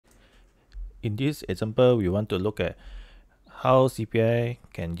In this example, we want to look at how CPI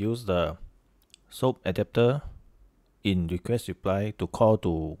can use the SOAP adapter in request reply to call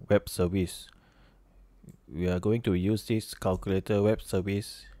to web service. We are going to use this calculator web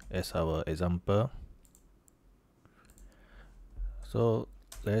service as our example. So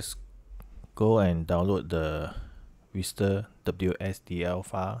let's go and download the Vista WSDL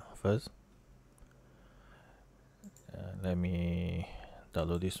file first. Let me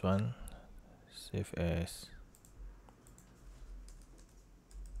download this one. Save as.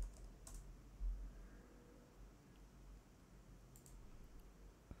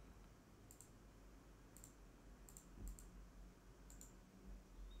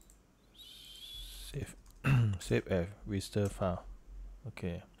 Save save as Vista file.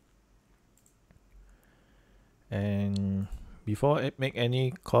 Okay. And before I make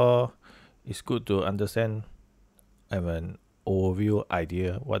any call, it's good to understand, have an overview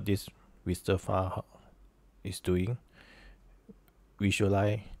idea what this Vista file is doing.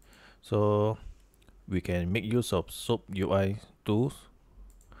 Visualize, so we can make use of SOAP UI tools.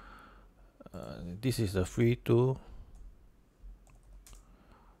 This is a free tool.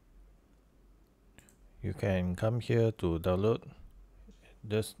 You can come here to download.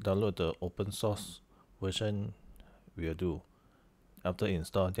 Just download the open source version will do. After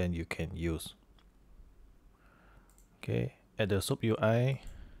install, then you can use. Okay, at the SOAP UI,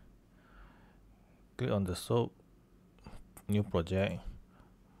 click on the SOAP, new project,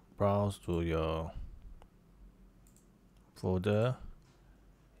 browse to your folder,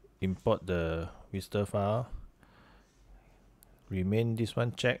 import the Vista file, remain this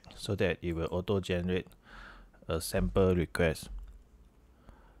one checked so that it will auto generate a sample request.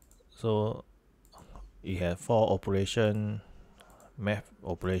 So it has 4 operation, math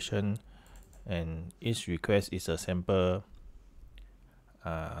operation, and each request is a sample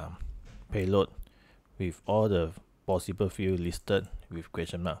payload with all the possible field listed with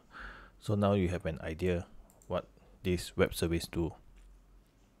question mark. So now you have an idea what this web service do.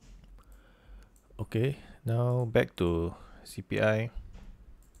 Okay, now back to CPI.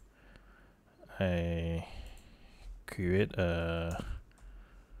 I create a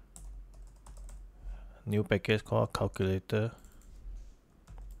new package called calculator.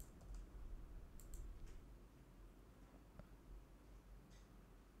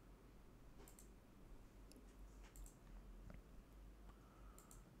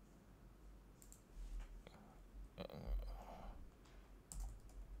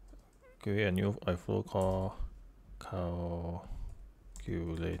 Create a new flow called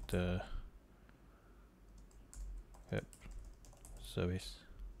calculator web service.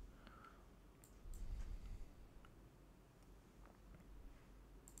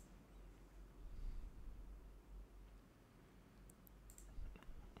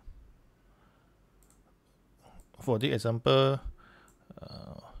 For the example,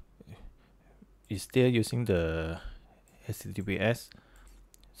 is still using the HTTPS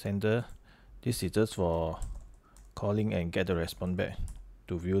sender. This is just for calling and get the response back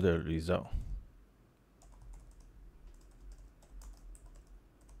to view the result.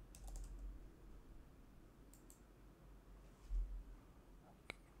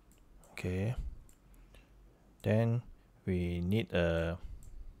 Okay, then we need a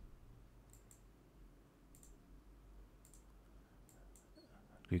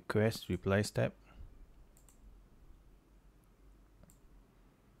request reply step.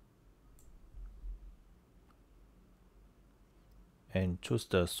 And choose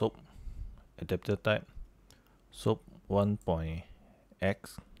the SOAP adapter type, SOAP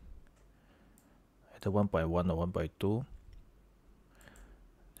 1.x, either 1.1 or 1.2.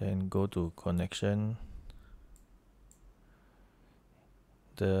 Then go to connection.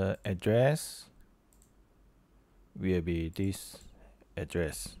 The address will be this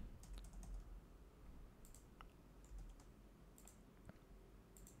address.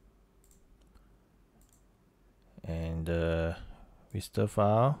 And the Vista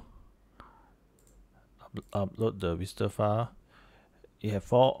file, upload the Vista file. You have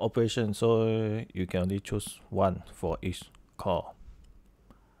 4 operations, so you can only choose one for each call.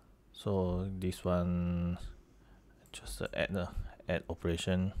 So this one, just add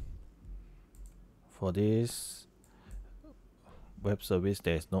operation. For this web service,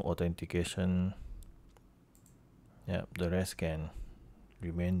 there is no authentication. Yeah, the rest can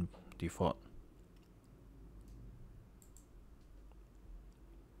remain default.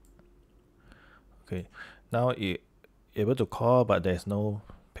 Okay, now it able to call, but there's no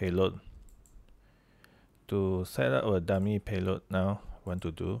payload. To set up a dummy payload, now want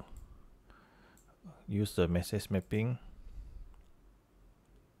to do, use the message mapping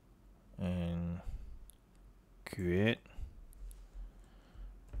and create.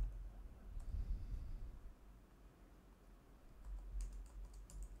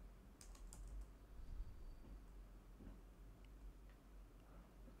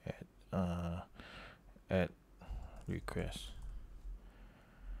 Add request.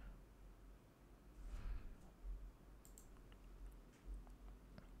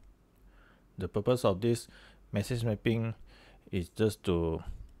 The purpose of this message mapping is just to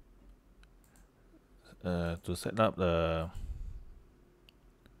set up the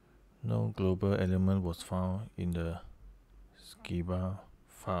no global element was found in the schema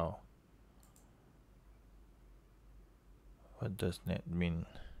file. What does that mean?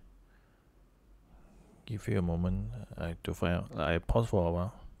 Give you a moment to find out. I pause for a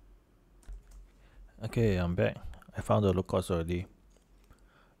while. Okay, I'm back. I found the locals already.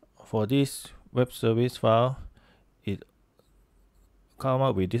 For this web service file, it come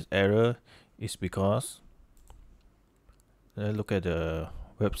up with this error is because let's look at the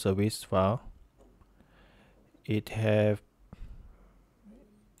web service file. It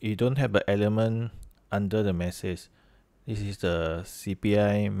don't have an element under the message. This is the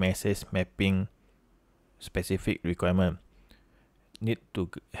CPI message mapping specific requirement. Need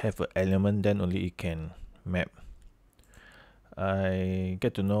to have an element, then only it can map. I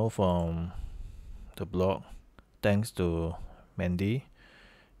get to know from the blog, thanks to Mandy,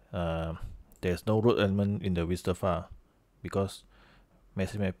 there's no root element in the visitor file because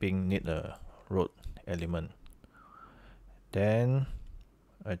message mapping need a root element. Then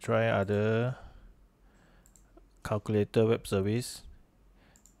I try other calculator web service.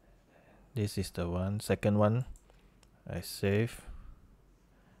 This is the second one. I save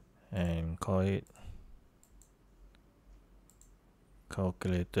and call it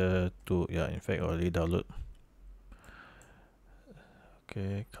calculator 2. Yeah, in fact already download.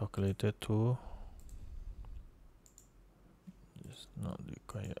 Okay, calculator 2 is not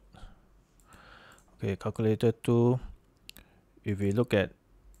required. Okay, calculator 2, if we look at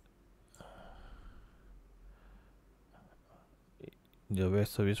the web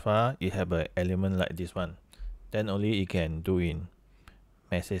service file, it have an element like this one, then only it can do in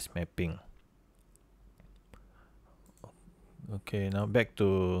message mapping. Okay, now back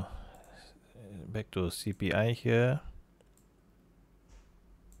to CPI here.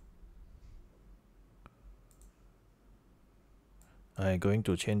 I'm going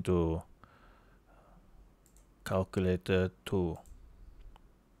to change to calculator 2.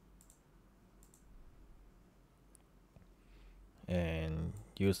 And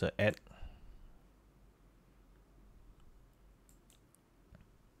use the add.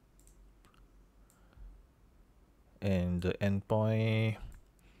 And the endpoint,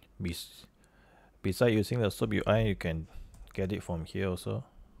 besides using the SAP UI, you can get it from here also.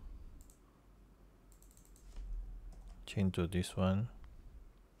 Change to this one.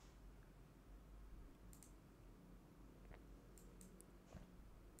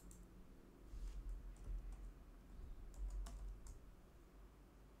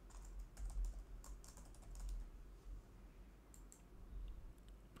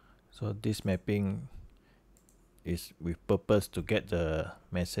 So this mapping is with purpose to get the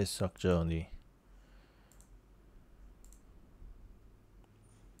message structure only.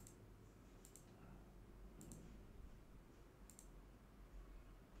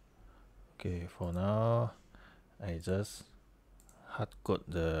 Okay, for now I just hard code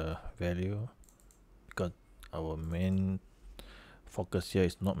the value because our main focus here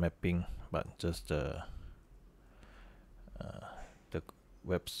is not mapping but just the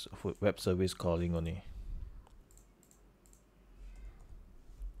web service calling only.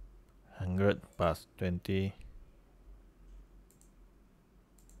 100 plus 20.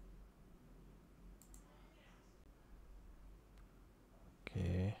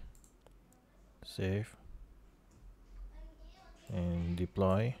 Okay, save and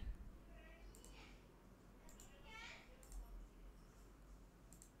deploy.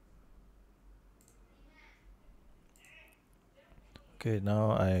 Okay,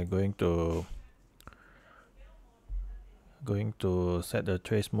 now I'm going to set the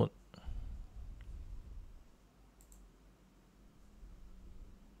trace mode.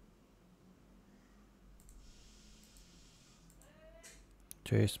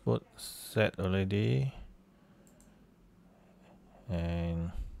 Trace mode set already,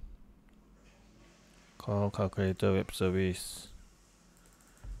 and call calculator web service.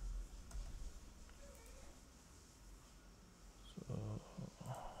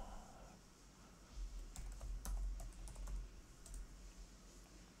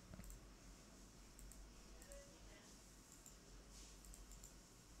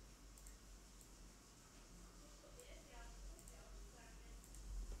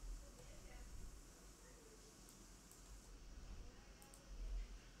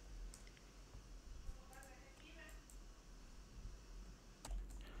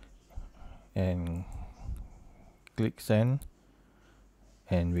 and click send,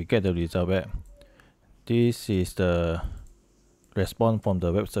 and we get the result back. This is the response from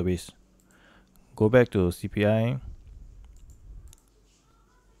the web service. Go back to CPI,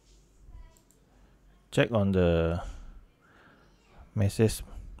 check on the message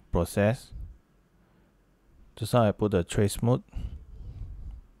process. Just now I put the trace mode.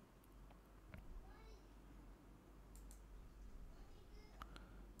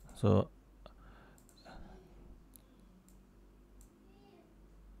 So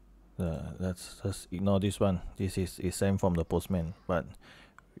let's just ignore this one. This is sent from the postman, but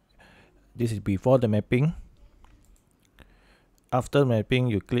this is before the mapping. After mapping,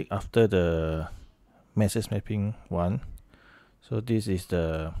 you click after the message mapping one. So this is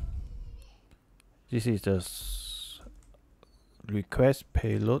the request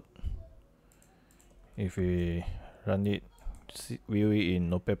payload. If we run it, view it in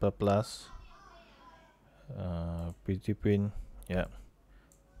Notepaper Plus, print, yeah,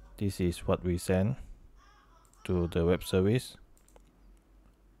 this is what we send to the web service,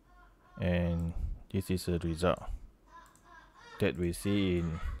 and this is the result that we see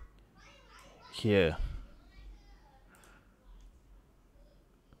in here.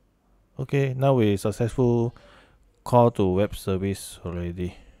 Okay, now we successful call to web service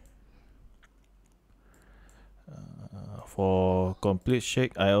already. For complete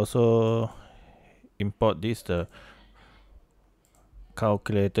check, I also import this, the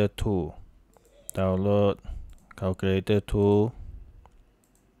calculator tool. Download calculator tool.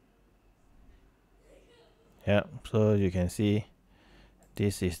 Yeah, so you can see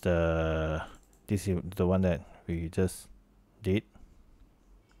this is the one that we just did.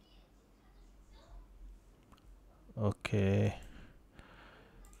 Okay.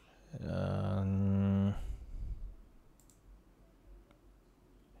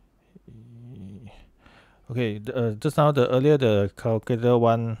 Okay, just now the earlier the calculator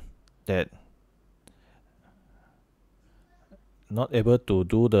one that not able to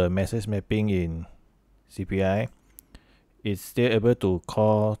do the message mapping in CPI, it's still able to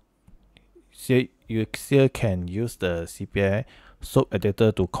call. You still can use the CPI SOAP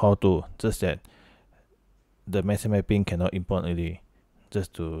editor to call to, just that the message mapping cannot import already.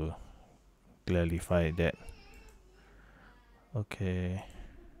 Just to clarify that. Okay.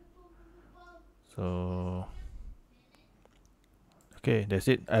 So okay, that's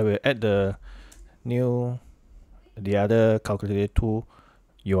it. I will add the other calculator tool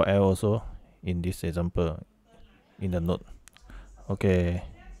URL also in this example in the note. Okay,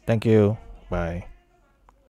 thank you. Bye.